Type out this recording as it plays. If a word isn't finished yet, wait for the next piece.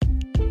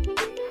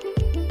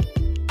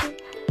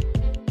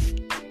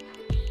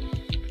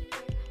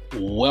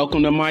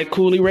Welcome to my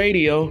Kooly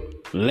Radio.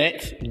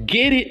 Let's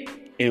get it,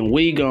 and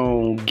we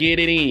gon' get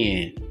it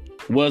in.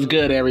 What's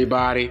good,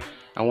 everybody?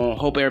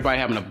 Hope everybody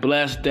having a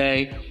blessed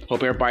day.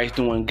 Hope everybody's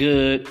doing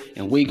good,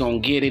 and we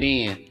gon' get it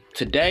in.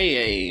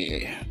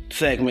 Today, a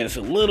segment is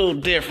a little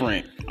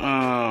different,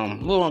 a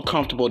little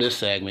uncomfortable. This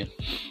segment.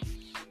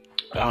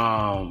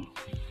 How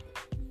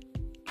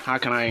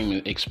can I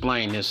even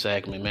explain this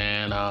segment,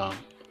 man? A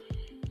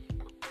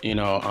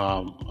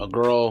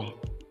girl.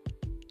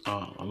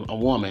 A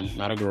woman,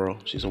 not a girl.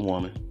 She's a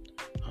woman,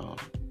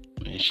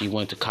 and she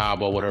went to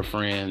Cabo with her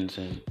friends,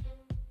 and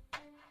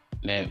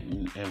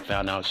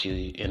found out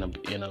she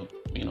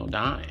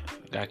dying,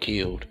 got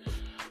killed.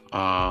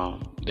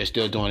 They're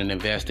still doing an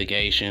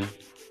investigation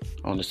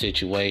on the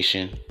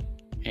situation,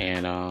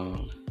 and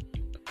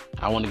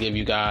I want to give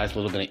you guys a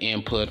little bit of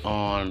input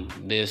on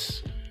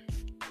this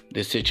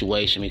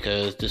situation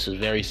because this is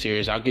very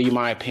serious. I'll give you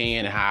my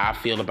opinion and how I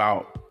feel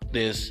about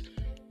this.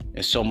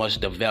 There's so much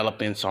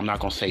developing, so I'm not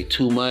going to say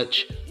too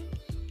much.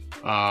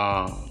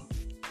 My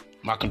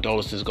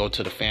condolences go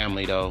to the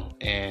family, though,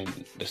 and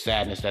the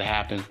sadness that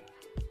happened.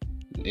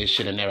 It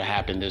should have never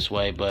happened this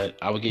way, but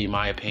I will give you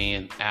my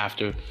opinion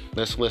after.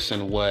 Let's listen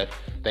to what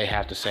they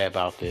have to say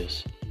about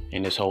this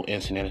and this whole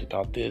incident,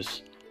 about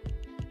this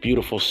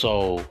beautiful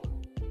soul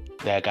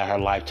that got her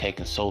life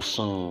taken so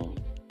soon.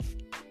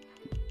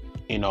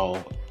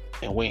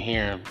 And went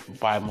here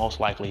by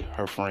most likely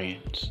her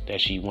friends that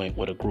she went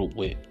with a group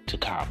with to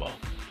Cabo.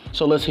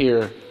 So let's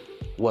hear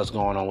what's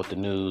going on with the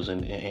news,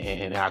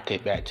 and I'll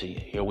get back to you.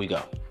 Here we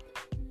go.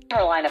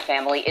 Carolina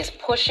family is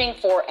pushing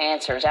for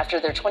answers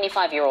after their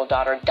 25-year-old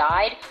daughter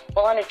died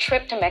while on a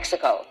trip to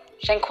Mexico.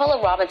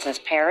 Shanquella Robinson's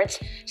parents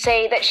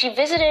say that she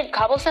visited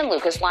Cabo San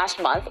Lucas last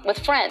month with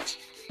friends.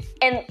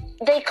 And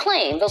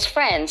those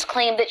friends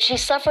claim that she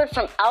suffered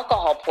from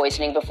alcohol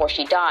poisoning before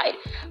she died.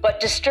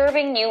 But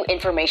disturbing new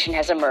information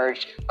has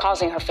emerged,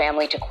 causing her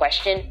family to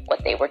question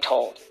what they were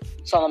told.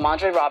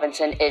 Salamandre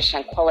Robinson is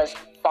Shanquella's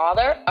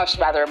mother,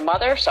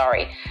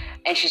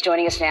 and she's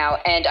joining us now.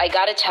 And I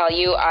gotta tell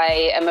you,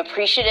 I am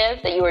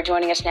appreciative that you are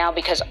joining us now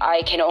because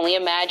I can only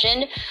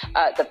imagine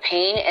the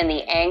pain and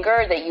the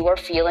anger that you are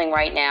feeling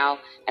right now.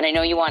 And I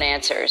know you want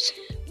answers.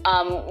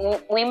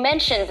 We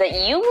mentioned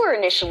that you were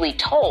initially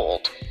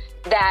told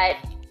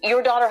that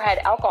your daughter had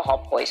alcohol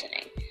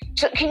poisoning.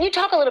 So can you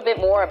talk a little bit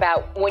more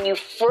about when you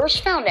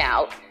first found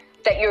out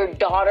that your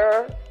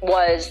daughter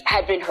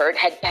had been hurt,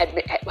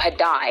 had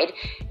died,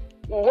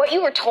 what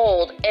you were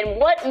told, and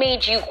what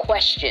made you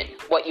question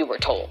what you were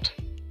told?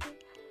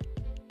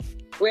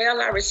 Well,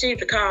 I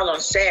received a call on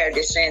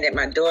Saturday saying that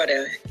my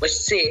daughter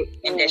was sick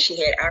and that she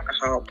had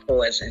alcohol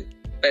poison.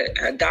 But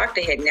her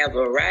doctor had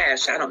never arrived,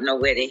 so I don't know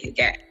where they had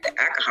got the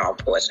alcohol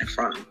poison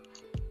from.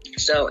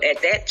 So at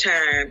that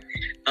time,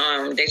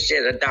 they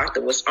said a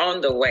doctor was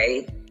on the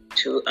way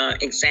to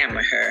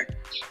examine her,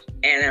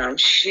 and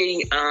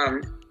she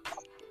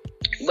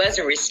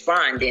wasn't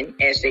responding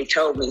as they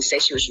told me.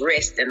 Said she was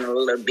resting a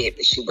little bit,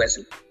 but she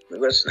wasn't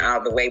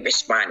all the way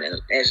responding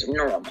as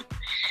normal.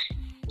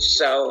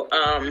 So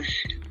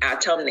I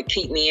told them to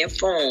keep me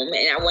informed,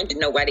 and I wanted to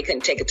know why they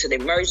couldn't take her to the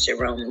emergency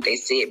room. They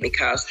said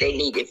because they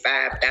needed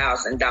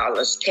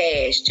 $5,000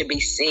 cash to be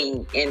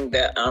seen in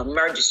the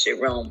emergency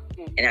room.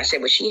 And I said,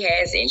 well, she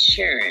has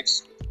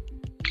insurance.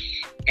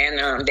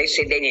 And they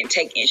said they didn't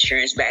take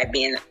insurance by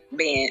being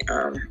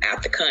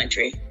out the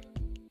country.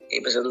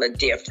 It was a little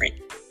different.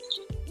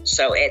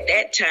 So at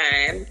that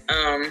time,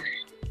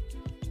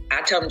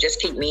 I told them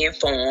just keep me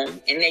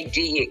informed. And they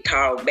did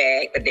call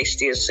back, but they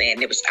still saying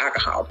it was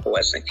alcohol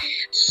poisoning.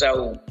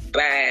 So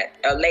by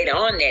later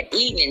on that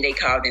evening, they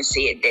called and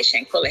said that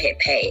Shanquella had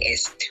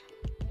passed.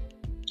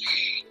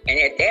 And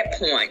at that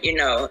point,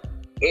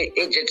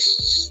 it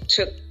just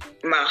took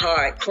my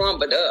heart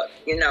crumbled up,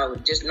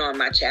 just knowing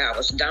my child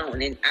was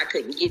gone and I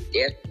couldn't get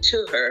there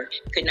to her,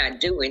 could not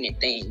do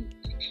anything.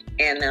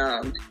 And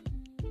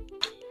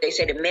they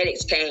said the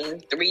medics came,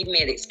 3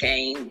 medics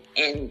came,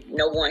 and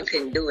no one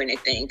couldn't do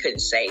anything, couldn't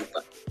save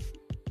her.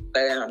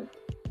 But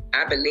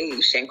I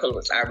believe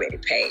Shanquella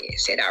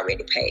had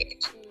already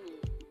passed.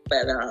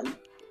 But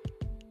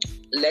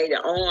later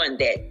on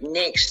that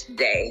next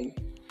day,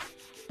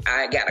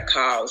 I got a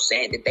call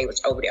saying that they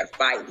was over there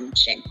fighting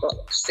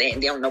Shanquella, saying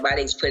they don't know why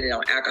they was putting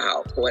on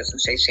alcohol poison.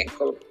 Say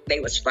Shanquella,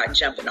 they was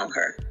jumping on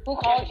her. Who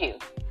called you?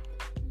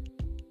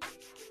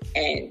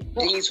 And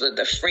these were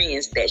the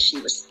friends that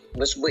she was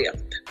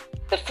with.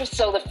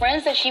 So the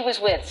friends that she was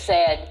with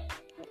said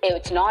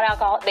it's not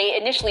alcohol. They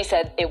initially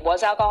said it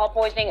was alcohol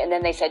poisoning, and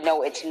then they said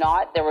no, it's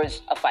not. There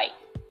was a fight.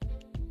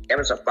 There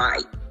was a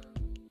fight.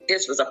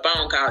 This was a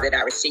phone call that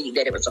I received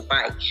that it was a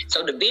fight.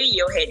 So the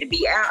video had to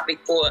be out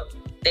before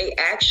they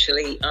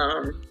actually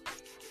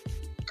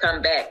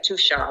come back to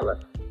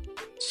Charlotte.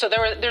 So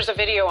there's a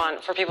video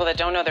for people that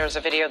don't know, there's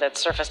a video that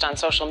surfaced on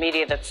social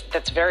media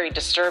that's very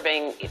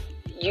disturbing.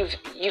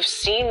 You've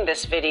seen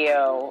this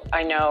video,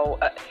 I know.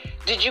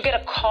 Did you get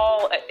a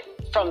call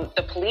from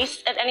the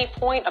police at any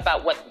point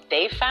about what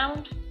they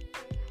found?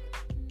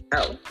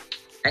 Oh,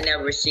 I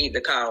never received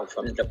a call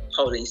from the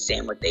police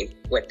saying what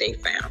they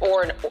found.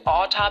 Or an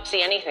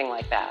autopsy, anything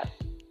like that?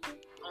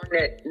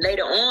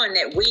 Later on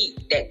that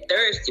week, that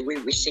Thursday, we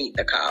received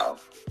the call.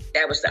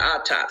 That was the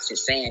autopsy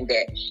saying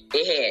that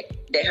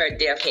her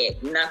death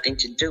had nothing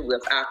to do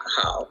with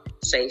alcohol.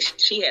 Say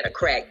she had a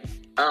cracked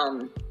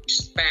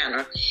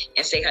spinal,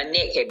 and say her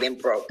neck had been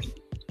broken.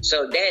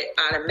 So that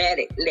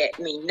automatic let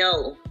me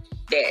know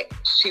that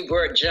she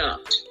were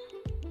jumped.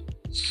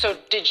 So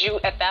did you,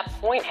 at that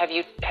point, have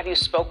you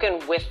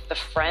spoken with the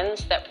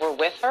friends that were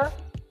with her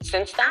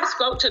since then? I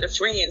spoke to the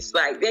friends,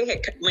 like they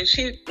had, when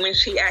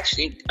she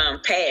actually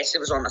passed, it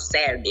was on a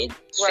Saturday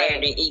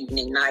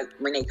evening night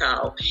when they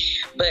called.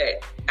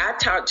 But I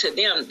talked to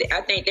them,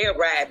 I think they'll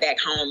ride back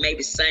home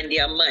maybe Sunday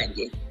or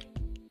Monday.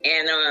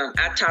 And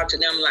I talked to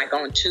them like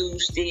on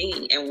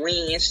Tuesday and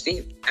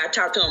Wednesday. I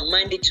talked to them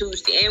Monday,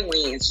 Tuesday, and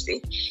Wednesday.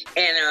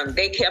 And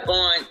they kept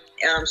on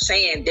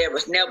saying there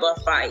was never a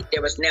fight.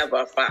 There was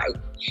never a fight.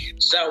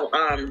 So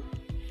I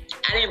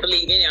didn't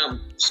believe any of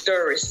them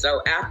stories.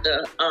 So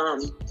after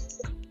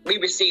we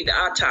received the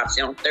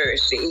autopsy on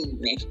Thursday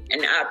evening,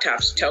 and the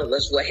autopsy told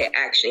us what had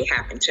actually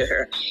happened to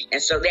her.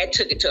 And so that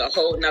took it to a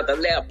whole nother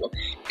level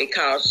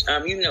because,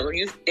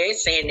 they're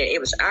saying that it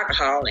was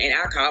alcohol, and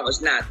alcohol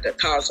was not the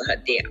cause of her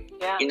death.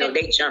 Yeah.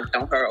 They jumped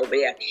on her over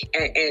there.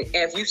 And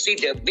if you see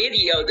the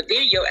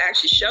video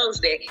actually shows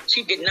that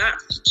she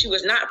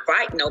was not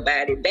fighting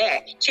nobody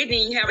back. She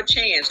didn't even have a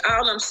chance.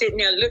 All of them sitting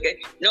there looking.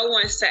 No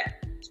one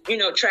sat,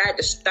 tried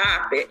to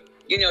stop it.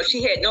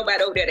 She had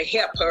nobody over there to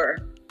help her,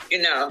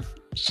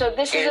 So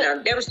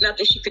there was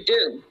nothing she could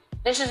do.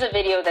 This is a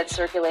video that's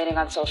circulating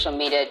on social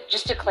media.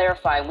 Just to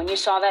clarify, when you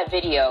saw that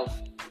video,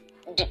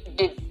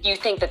 did you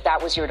think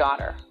that was your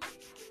daughter?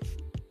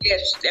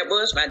 Yes, that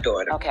was my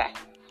daughter. Okay.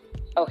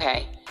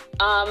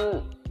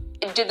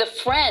 Did the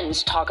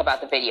friends talk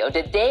about the video?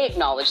 Did they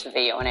acknowledge the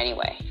video in any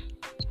way?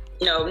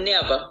 No,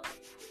 never.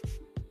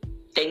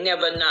 They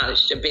never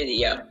acknowledged the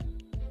video.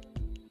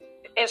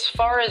 As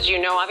far as you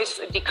know,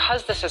 obviously,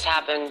 because this has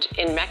happened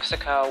in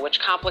Mexico,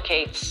 which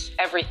complicates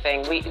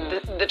everything,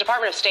 the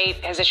Department of State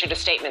has issued a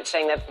statement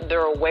saying that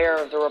they're aware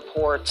of the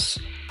reports.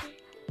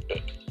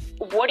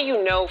 What do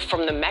you know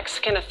from the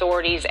Mexican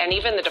authorities and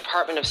even the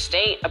Department of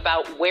State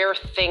about where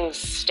things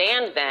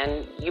stand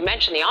then? You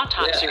mentioned the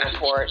autopsy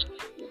report.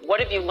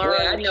 What have you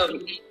learned? Well,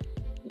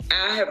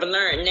 I have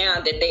learned now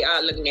that they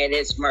are looking at it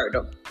as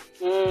murder.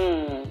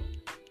 And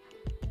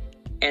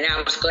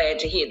I was glad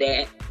to hear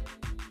that.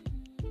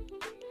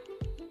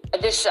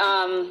 This,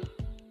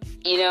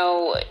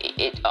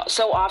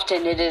 so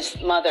often it is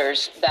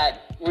mothers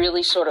that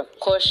really sort of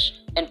push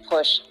and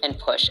push and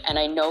push. And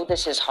I know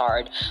this is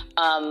hard.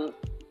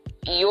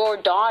 Your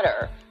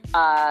daughter,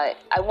 I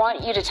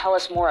want you to tell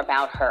us more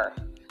about her.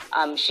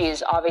 She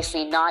is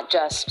obviously not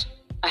just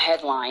a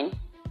headline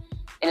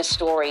in a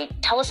story.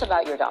 Tell us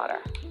about your daughter.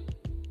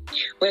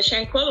 Well,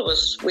 Shanquella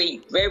was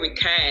sweet, very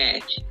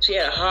kind. She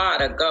had a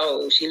heart of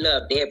gold. She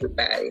loved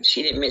everybody.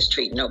 She didn't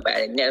mistreat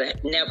nobody. Never,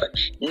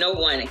 no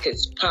one could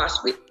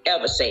possibly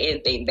ever say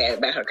anything bad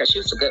about her because she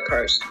was a good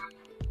person.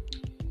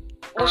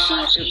 Was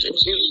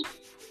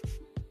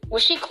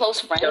she close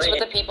friends with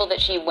the people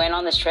that she went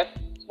on this trip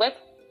with?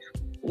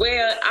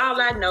 Well, all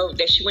I know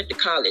that she went to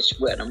college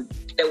with them.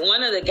 That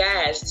one of the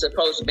guys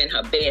supposed to have been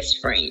her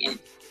best friend.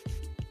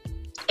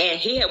 And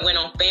he had went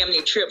on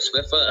family trips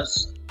with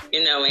us.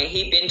 And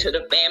he'd been to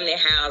the family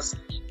house.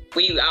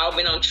 We all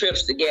been on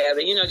trips together,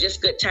 just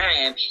good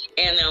time.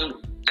 And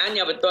I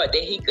never thought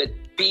that he could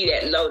be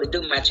that low to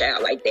do my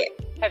child like that.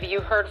 Have you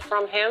heard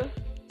from him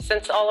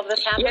since all of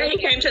this happened? Yeah, he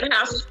came to the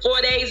house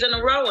 4 days in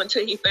a row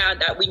until he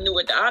found out we knew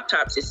what the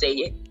autopsy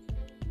said.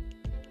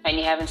 And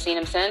you haven't seen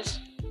him since?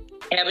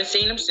 Haven't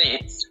seen him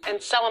since. And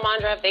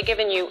Salamandra, have they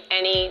given you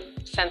any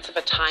sense of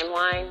a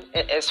timeline?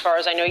 As far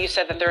as I know, you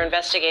said that they're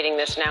investigating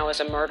this now as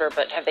a murder,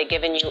 but have they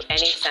given you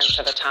any sense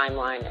of a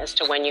timeline as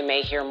to when you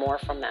may hear more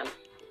from them?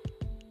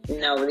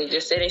 No, they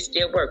just said they're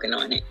still working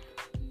on it.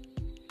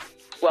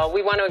 Well,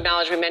 we want to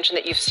acknowledge, we mentioned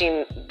that you've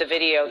seen the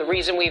video. The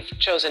reason we've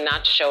chosen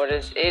not to show it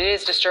is it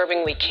is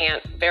disturbing. We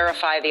can't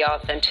verify the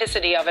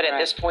authenticity of it at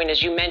this point.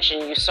 As you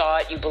mentioned, you saw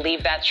it, you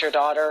believe that's your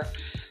daughter.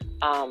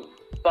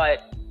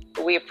 But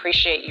we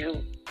appreciate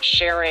you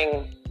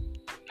sharing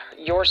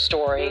your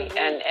story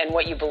and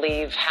what you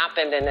believe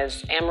happened. And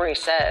as Anne-Marie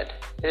said,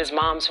 it is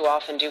moms who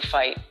often do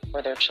fight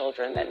for their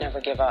children that never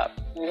give up.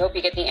 We hope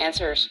you get the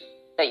answers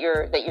that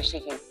you're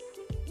seeking.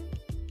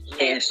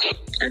 Yes,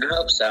 I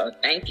hope so.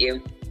 Thank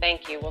you.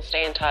 Thank you. We'll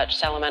stay in touch.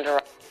 Salamander.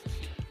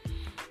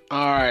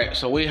 All right,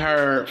 so we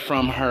heard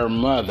from her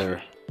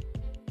mother.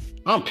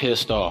 I'm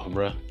pissed off,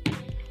 bruh.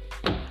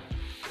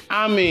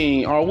 I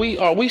mean, are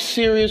we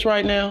serious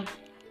right now?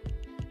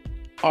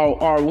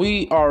 Are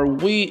we,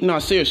 no,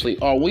 seriously,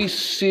 are we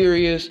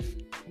serious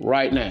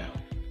right now?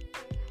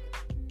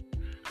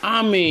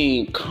 I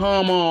mean,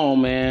 come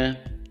on, man.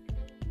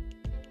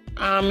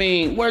 I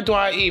mean, where do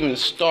I even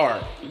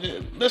start?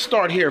 Let's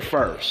start here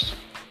first.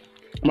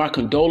 My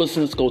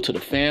condolences go to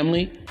the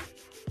family.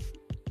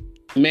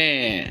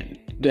 Man,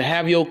 to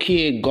have your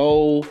kid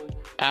go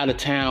out of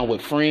town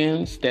with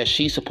friends that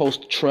she's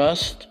supposed to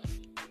trust,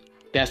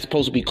 that's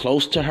supposed to be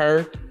close to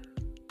her,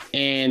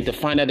 and to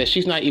find out that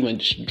she's not even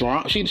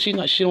not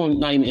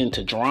even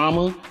into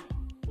drama.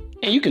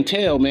 And you can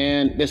tell,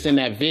 man, that's in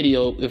that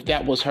video, if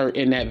that was her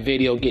in that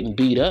video getting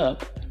beat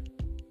up,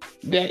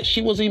 that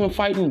she wasn't even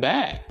fighting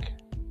back.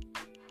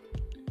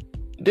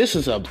 This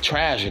is a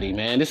tragedy,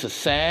 man. This is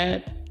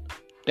sad.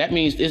 That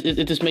means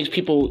it just makes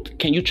people,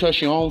 can you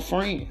trust your own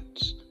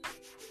friends?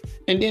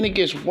 And then it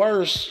gets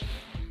worse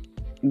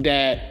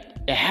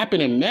that it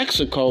happened in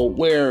Mexico,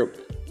 where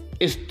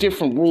it's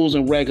different rules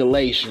and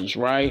regulations,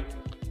 right?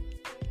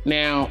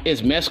 Now,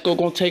 is Mexico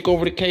going to take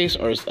over the case,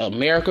 or is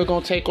America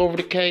going to take over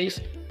the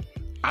case?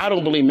 I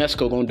don't believe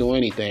Mexico going to do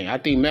anything. I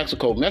think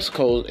Mexico,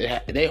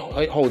 their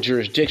whole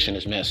jurisdiction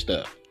is messed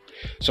up.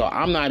 So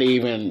I'm not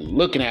even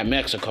looking at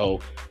Mexico.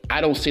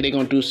 I don't see they're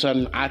going to do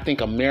something. I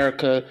think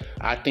America,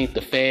 I think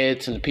the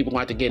feds and the people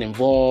going to have to get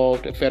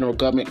involved. The federal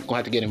government going to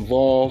have to get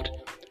involved,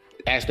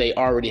 as they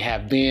already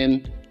have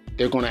been.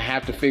 They're going to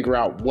have to figure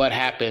out what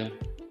happened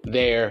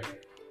there.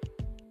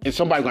 And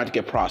somebody's going to have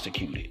to get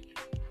prosecuted.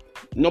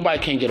 Nobody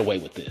can get away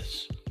with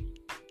this.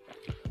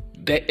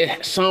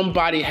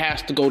 Somebody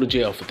has to go to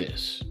jail for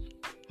this.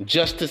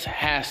 Justice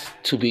has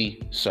to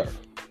be served.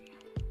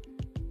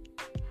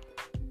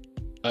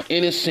 An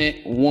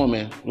innocent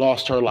woman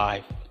lost her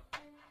life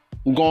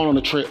going on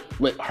a trip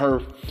with her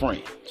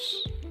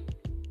friends.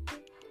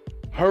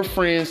 Her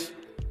friends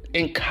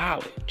in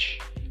college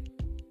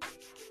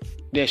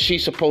that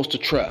she's supposed to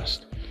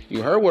trust.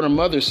 You heard what her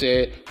mother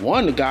said.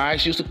 One of the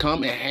guys used to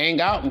come and hang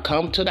out and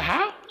come to the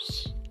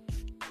house.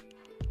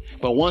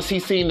 But once he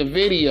seen the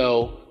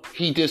video,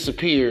 he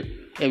disappeared.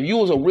 If you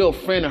was a real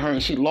friend of her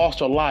and she lost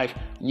her life,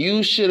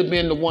 you should have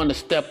been the one to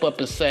step up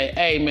and say,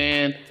 hey,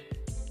 man,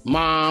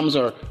 moms,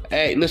 or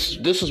hey, this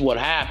is what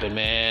happened,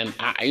 man.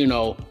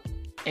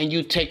 And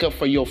you take up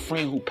for your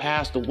friend who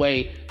passed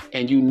away,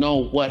 and you know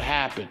what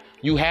happened.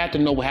 You had to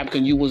know what happened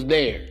because you was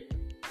there.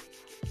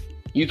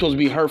 You're supposed to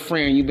be her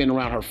friend. You've been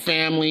around her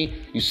family.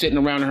 You sitting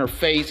around in her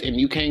face, and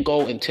you can't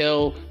go and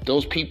tell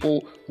those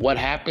people what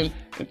happened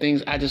and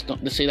things. I just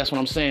don't see. That's what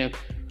I'm saying.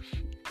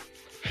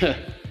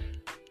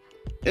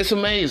 It's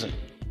amazing.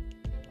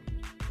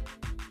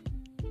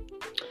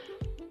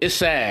 It's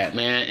sad,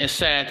 man. It's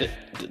sad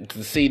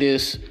to see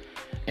this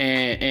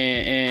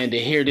and to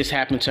hear this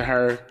happen to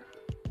her.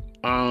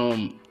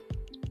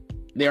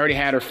 They already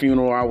had her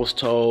funeral, I was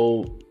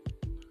told,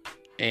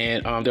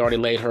 and they already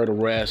laid her to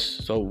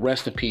rest. So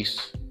rest in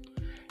peace.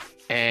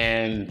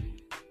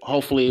 And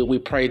hopefully we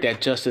pray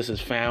that justice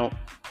is found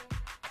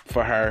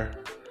for her.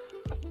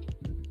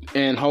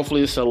 And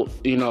hopefully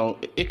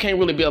it can't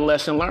really be a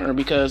lesson learned,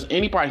 because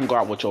anybody can go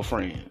out with your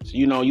friends.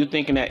 You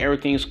thinking that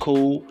everything's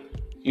cool.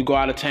 You go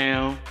out of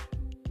town,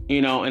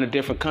 in a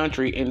different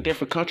country, and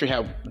different country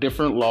have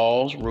different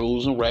laws,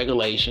 rules, and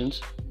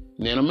regulations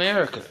than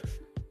America.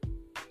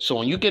 So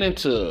when you get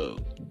into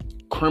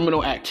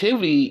criminal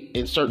activity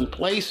in certain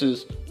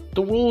places,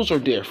 the rules are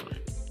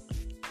different.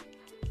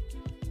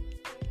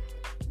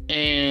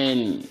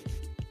 And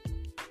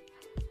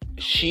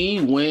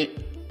she went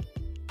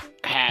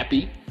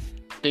happy,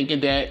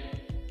 thinking that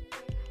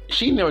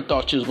she never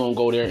thought she was going to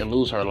go there and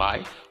lose her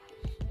life.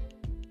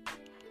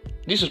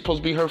 These are supposed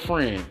to be her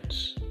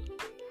friends.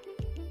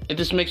 It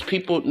just makes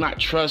people not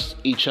trust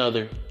each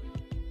other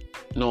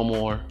no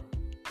more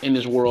in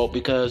this world,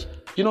 because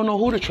you don't know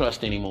who to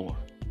trust anymore.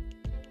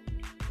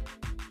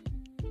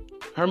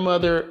 Her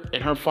mother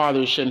and her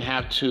father shouldn't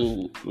have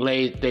to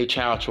lay their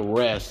child to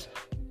rest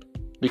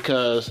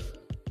because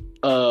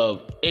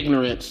of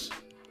ignorance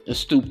and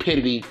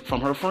stupidity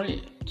from her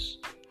friends.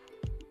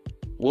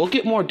 We'll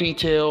get more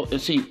detail and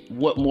see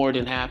what more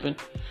than happened.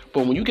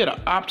 But when you get an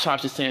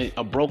autopsy saying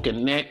a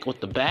broken neck with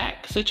the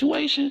back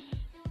situation,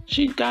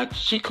 she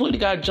clearly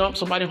got jumped.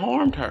 Somebody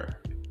harmed her.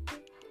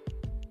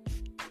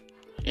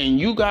 And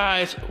you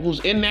guys who's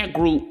in that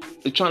group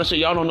is trying to say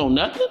y'all don't know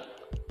nothing?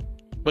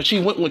 But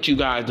she went with you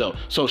guys though.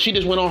 So she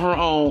just went on her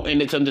own and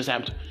then something just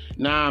happened.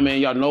 Nah, man,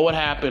 y'all know what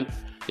happened.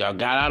 Y'all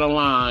got out of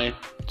line.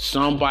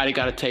 Somebody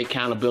got to take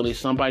accountability.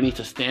 Somebody needs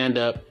to stand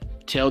up,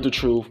 tell the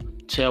truth,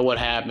 tell what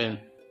happened,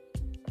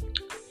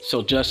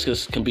 so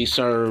justice can be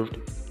served,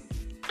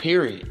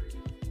 period.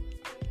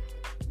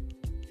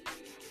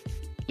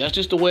 That's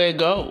just the way it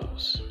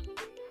goes.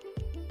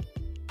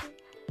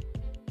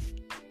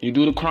 You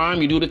do the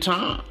crime, you do the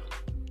time.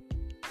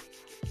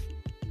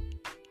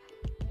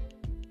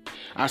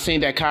 I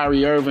seen that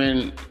Kyrie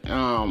Irving,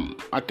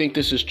 I think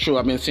this is true.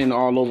 I've been seeing it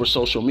all over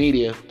social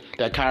media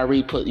that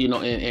Kyrie put,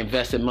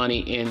 invested money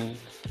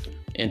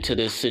into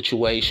this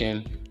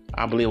situation.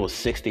 I believe it was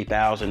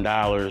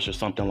 $60,000 or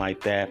something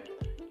like that.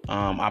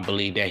 I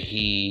believe that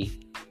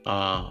he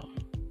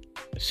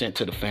sent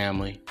to the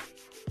family.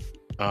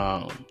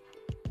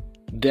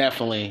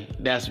 Definitely,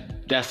 that's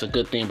a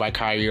good thing by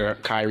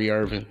Kyrie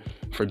Irving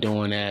for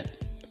doing that.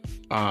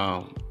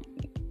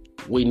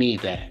 We need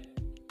that,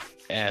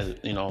 as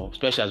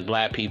especially as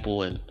Black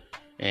people and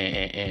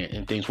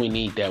things. We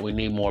need that. We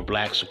need more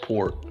Black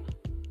support.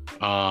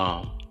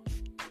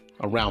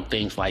 around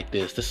things like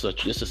this. This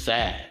is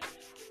sad.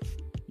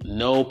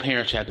 No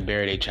parent should have to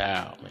bury their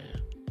child,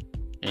 man.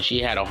 And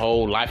she had a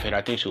whole life ahead.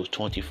 I think she was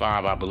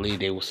 25, I believe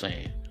they were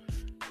saying.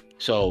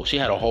 So she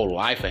had a whole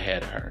life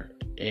ahead of her.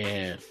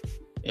 And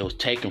it was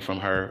taken from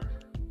her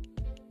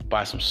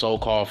by some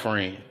so-called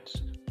friends.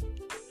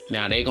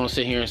 Now, they going to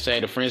sit here and say,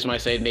 the friends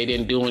might say they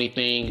didn't do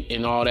anything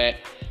and all that.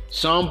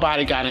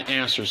 Somebody got to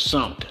answer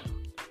something.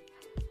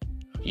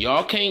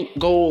 Y'all can't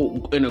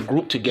go in a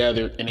group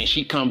together and then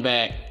she come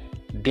back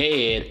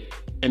dead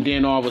and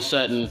then all of a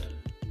sudden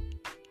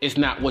it's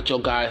not what your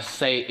guys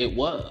say it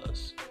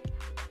was.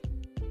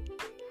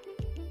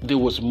 There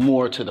was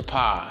more to the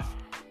pie.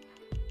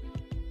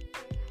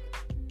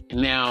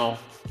 Now,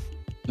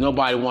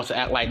 nobody wants to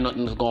act like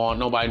nothing's going on.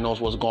 Nobody knows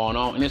what's going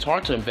on. And it's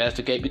hard to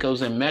investigate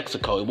because it was in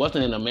Mexico. It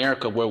wasn't in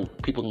America where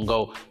people can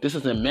go. This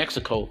is in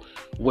Mexico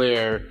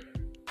where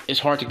it's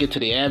hard to get to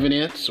the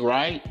evidence,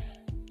 right?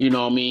 You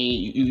know what I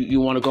mean?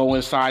 You want to go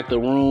inside the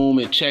room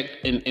and check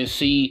and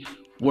see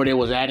where they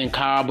was at in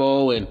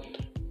Cabo and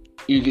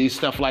you get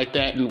stuff like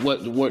that. And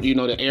what the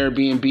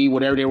Airbnb,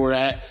 whatever they were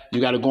at,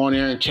 you got to go in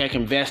there and check,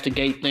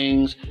 investigate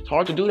things. It's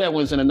hard to do that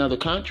when it's in another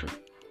country.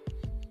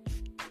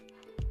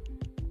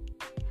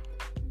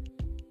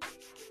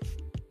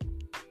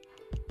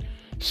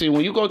 See,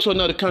 when you go to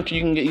another country,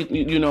 you can get,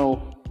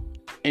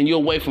 and you're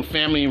away from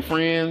family and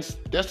friends.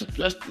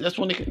 That's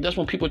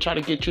when people try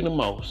to get you the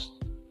most.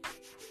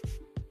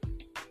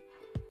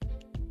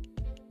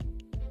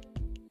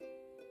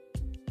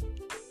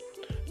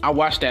 I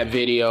watched that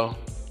video.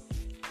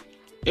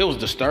 It was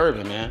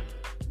disturbing, man.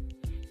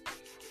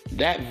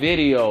 That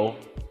video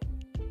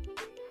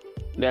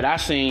that I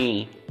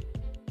seen,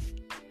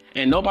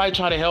 and nobody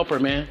tried to help her,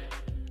 man.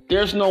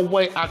 There's no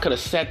way I could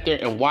have sat there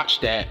and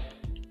watched that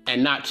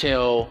and not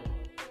tell,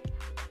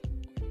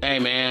 hey,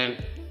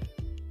 man,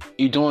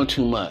 you're doing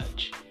too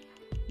much.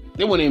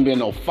 There wouldn't even be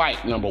no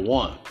fight, number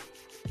one.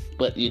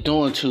 But you're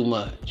doing too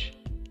much.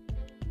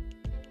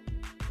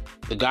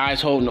 The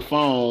guy's holding the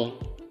phone,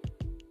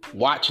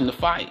 watching the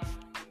fight,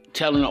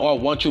 telling her, oh,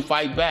 won't you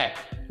fight back?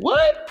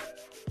 What?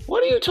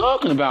 What are you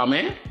talking about,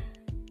 man?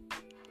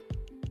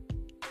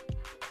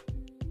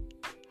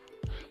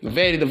 The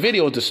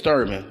video is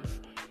disturbing.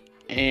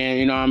 And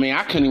you know what I mean?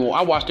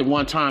 I watched it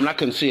one time and I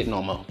couldn't see it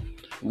no more.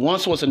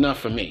 Once was enough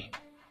for me.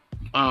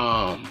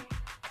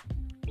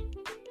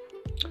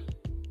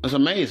 It's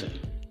amazing.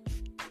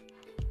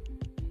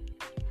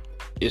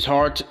 It's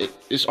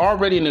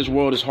already in this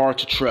world, it's hard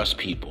to trust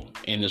people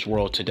in this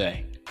world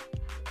today.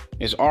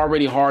 It's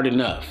already hard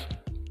enough.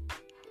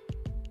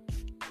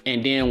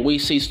 And then we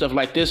see stuff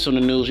like this on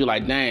the news, you're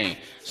like, dang,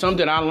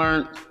 something that I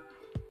learned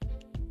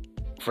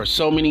for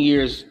so many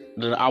years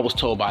that I was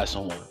told by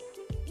someone.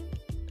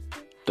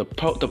 The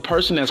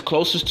person that's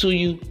closest to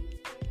you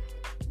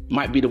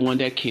might be the one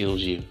that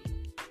kills you.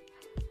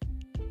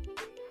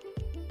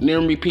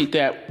 Let me repeat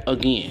that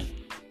again.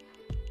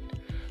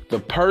 The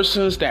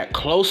persons that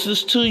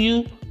closest to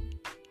you,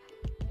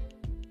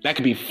 that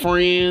could be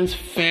friends,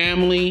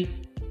 family,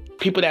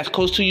 people that's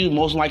close to you,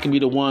 most likely be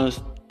the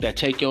ones that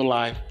take your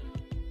life.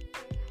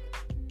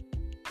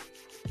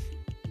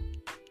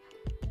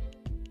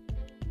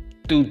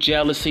 Through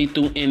jealousy,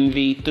 through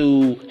envy,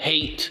 through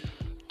hate,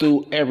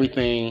 through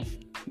everything.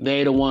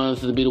 They the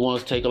ones to be the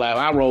ones to take a life.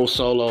 I roll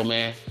solo,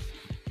 man.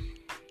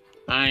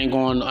 I ain't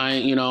going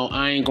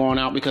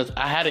out because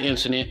I had an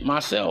incident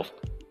myself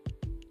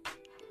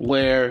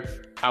where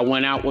I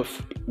went out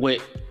with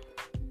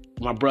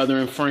my brother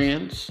and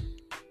friends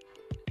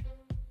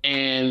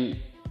and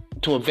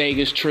to a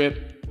Vegas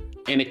trip,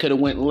 and it could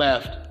have went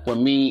left with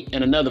me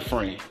and another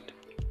friend.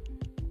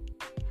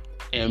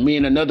 And me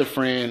and another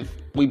friend,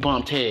 we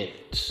bumped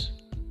heads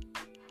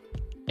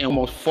and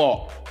almost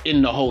fought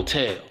in the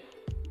hotel.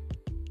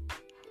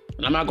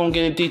 And I'm not going to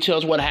get into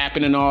details what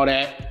happened and all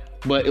that,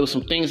 but it was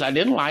some things I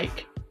didn't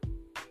like.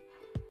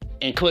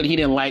 And clearly he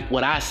didn't like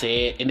what I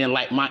said and didn't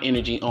like my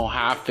energy on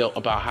how I felt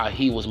about how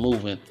he was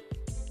moving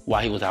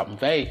while he was out in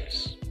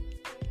Vegas.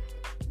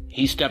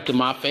 He stepped in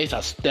my face, I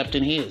stepped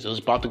in his. It was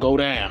about to go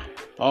down.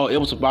 Oh, it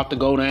was about to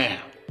go down.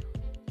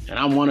 And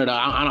I'm one of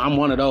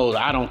those.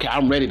 I don't care.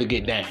 I'm ready to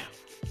get down.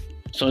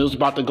 So it was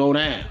about to go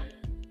down.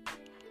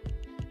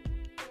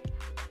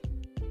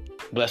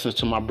 Blessings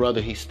to my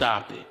brother, he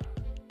stopped it.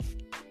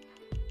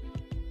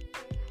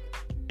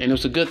 And it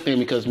was a good thing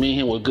because me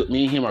and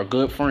him are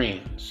good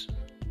friends.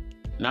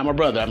 Not my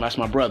brother, that's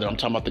my brother. I'm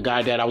talking about the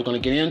guy that I was going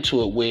to get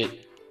into it with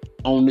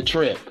on the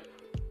trip.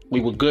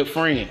 We were good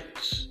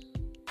friends.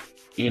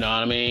 You know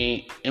what I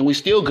mean? And we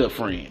still good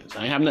friends.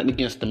 I ain't have nothing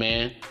against the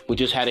man. We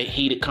just had a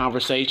heated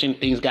conversation.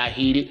 Things got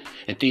heated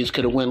and things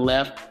could have went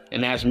left.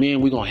 And as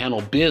men, we're going to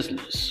handle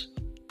business.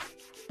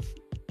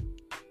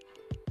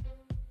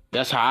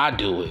 That's how I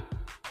do it.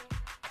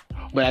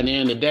 But at the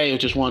end of the day,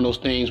 it's just one of those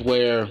things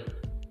where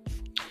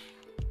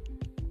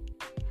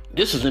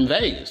this is in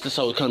Vegas.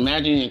 So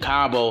imagine in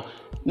Cabo,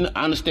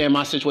 I understand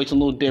my situation a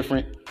little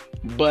different,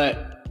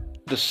 but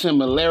the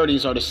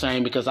similarities are the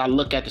same because I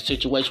look at the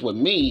situation with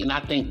me and I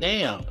think,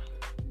 damn,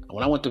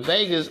 when I went to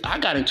Vegas, I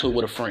got into it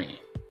with a friend.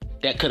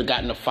 that could have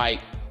gotten a fight,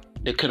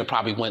 that could have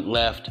probably went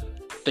left,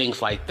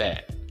 things like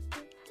that.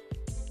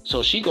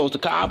 So she goes to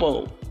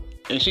Cabo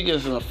and she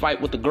gets in a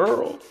fight with the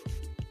girl.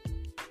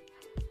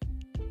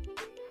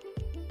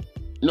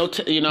 You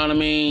know what I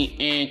mean?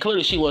 And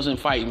clearly she wasn't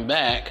fighting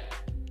back.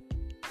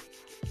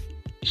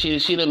 She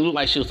didn't look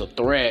like she was a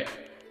threat.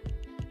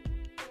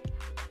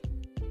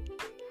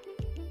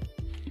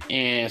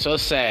 And so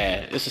it's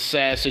sad. It's a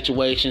sad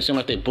situation. Seems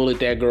like they bullied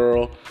that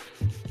girl.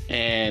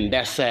 And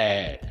that's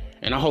sad.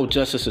 And I hope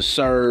justice is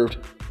served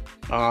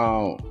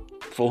for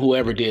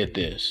whoever did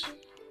this.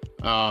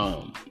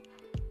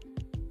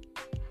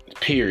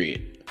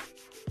 Period.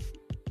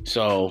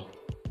 So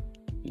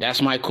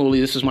that's my Kooly.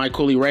 This is my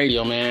Kooly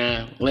Radio,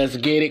 man. Let's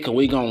get it, because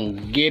we going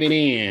to get it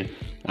in.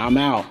 I'm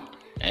out.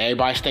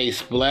 Everybody stay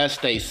blessed,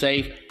 stay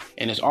safe.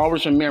 And just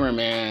always remember,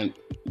 man,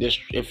 this,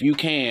 if you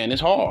can,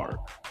 it's hard.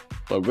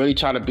 But really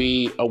try to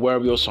be aware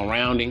of your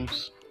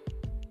surroundings.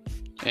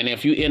 And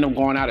if you end up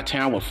going out of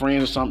town with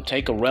friends or something,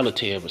 take a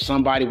relative or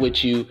somebody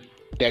with you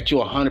that you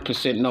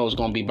 100% know is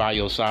going to be by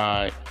your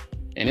side.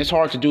 And it's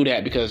hard to do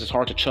that because it's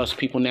hard to trust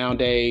people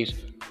nowadays.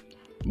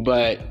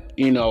 But,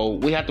 you know,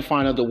 we have to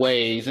find other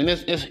ways. And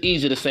it's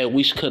easy to say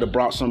we could have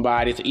brought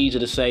somebody. It's easy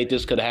to say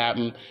this could have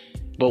happened.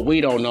 But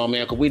we don't know,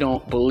 man, because we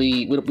don't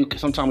believe.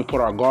 Sometimes we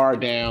put our guard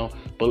down,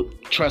 but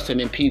trusting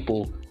in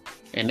people.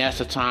 And that's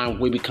the time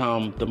we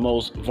become the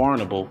most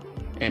vulnerable.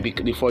 And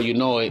before you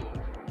know it,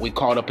 we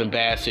caught up in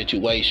bad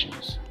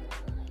situations.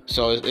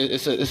 So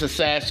it's a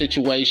sad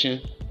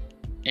situation.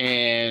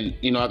 And,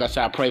 you know, like I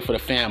said, I pray for the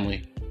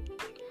family.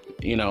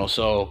 You know,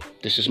 so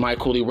this is my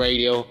Kooly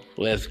Radio.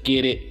 Let's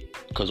get it,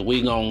 because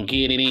we gonna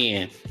get it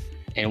in.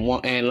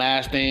 And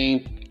last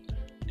thing,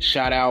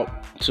 shout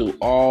out to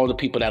all the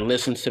people that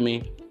listen to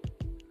me.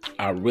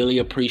 I really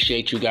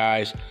appreciate you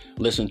guys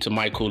listening to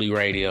my Kooly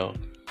Radio.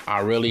 I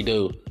really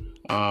do.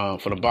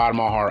 From the bottom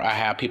of my heart, I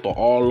have people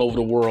all over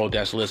the world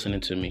that's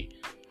listening to me.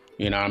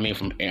 You know what I mean?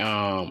 From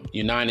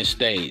United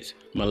States,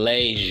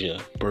 Malaysia,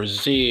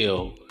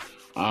 Brazil,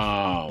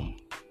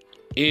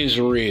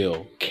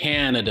 Israel,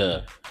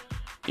 Canada,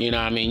 you know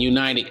what I mean?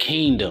 United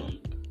Kingdom,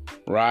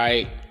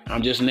 right?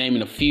 I'm just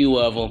naming a few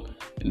of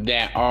them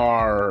that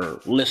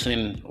are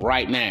listening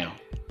right now,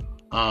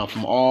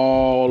 from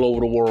all over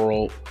the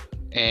world.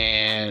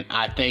 And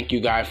I thank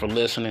you guys for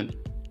listening.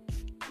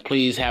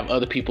 Please have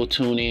other people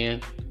tune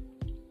in.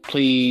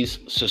 Please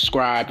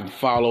subscribe and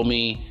follow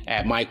me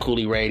at My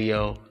Kooly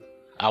Radio.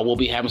 I will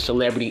be having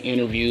celebrity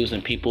interviews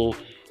and people,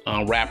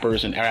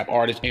 rappers and rap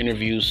artist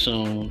interviews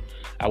soon.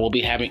 I will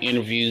be having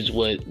interviews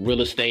with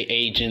real estate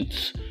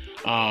agents.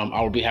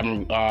 I will be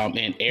having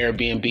and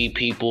Airbnb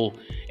people,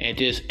 and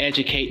just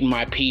educating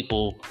my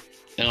people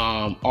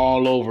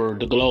all over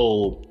the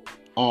globe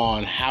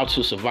on how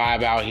to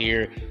survive out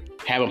here,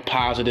 having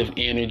positive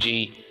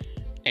energy,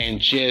 and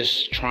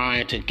just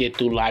trying to get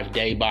through life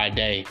day by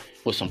day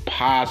with some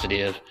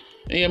positive.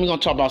 And yeah, we're going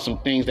to talk about some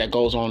things that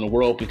goes on in the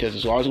world, because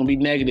there's always going to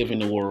be negative in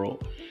the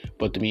world.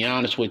 But to be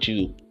honest with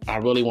you, I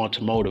really want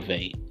to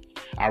motivate.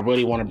 I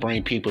really want to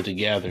bring people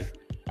together.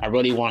 I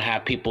really want to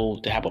have people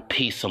to have a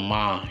peace of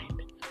mind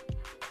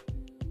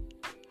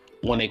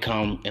when they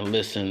come and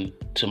listen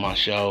to my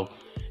show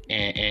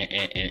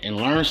and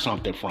learn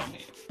something from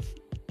it,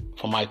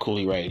 from my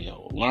Kooly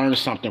Radio. Learn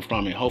something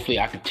from it. Hopefully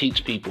I can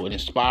teach people and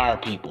inspire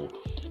people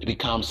to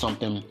become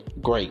something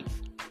great.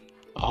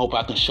 I hope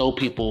I can show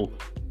people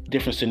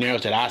different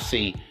scenarios that I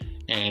see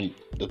and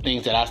the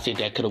things that I see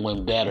that could have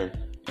went better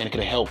and it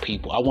could have helped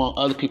people. I want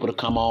other people to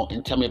come on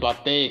and tell me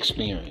about their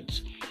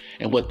experience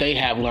and what they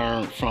have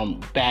learned from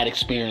bad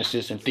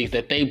experiences and things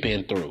that they've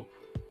been through.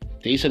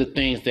 These are the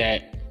things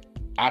that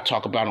I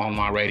talk about on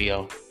my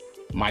radio,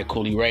 my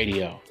Kooly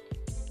Radio.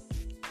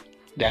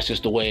 That's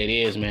just the way it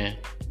is, man.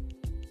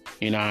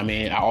 You know what I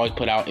mean? I always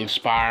put out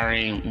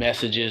inspiring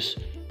messages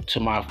to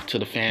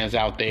the fans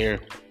out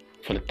there,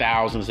 for the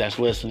thousands that's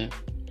listening.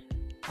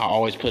 I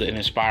always put an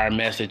inspired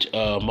message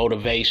of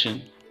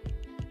motivation.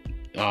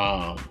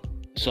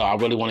 So I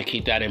really want to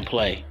keep that in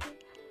play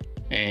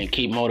and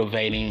keep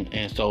motivating.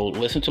 And so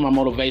listen to my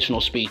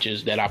motivational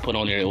speeches that I put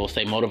on there. It will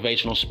say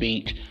motivational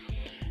speech,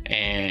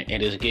 and it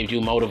just gives you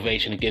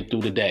motivation to get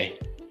through the day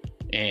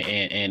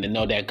and to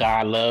know that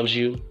God loves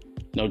you,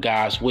 know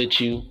God's with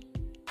you,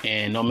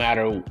 and no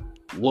matter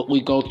what we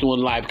go through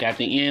in life, at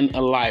the end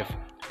of life,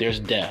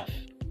 there's death.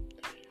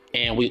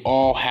 And we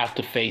all have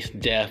to face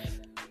death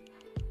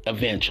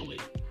eventually.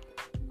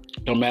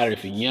 No matter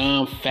if you're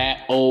young,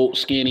 fat, old,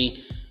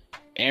 skinny,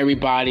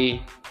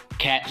 everybody,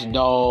 cats,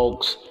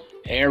 dogs,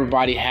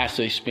 everybody has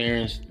to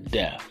experience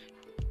death.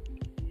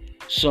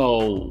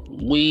 So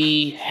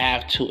we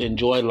have to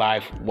enjoy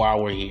life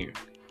while we're here.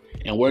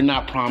 And we're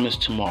not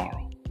promised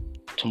tomorrow.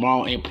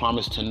 Tomorrow ain't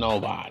promised to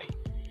nobody.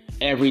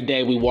 Every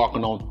day we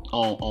walking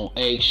on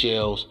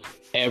eggshells,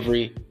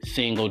 every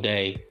single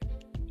day,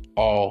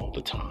 all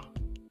the time.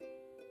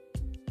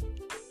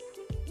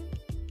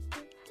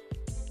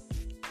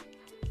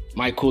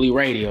 My Kooly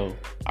Radio,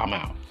 I'm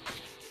out.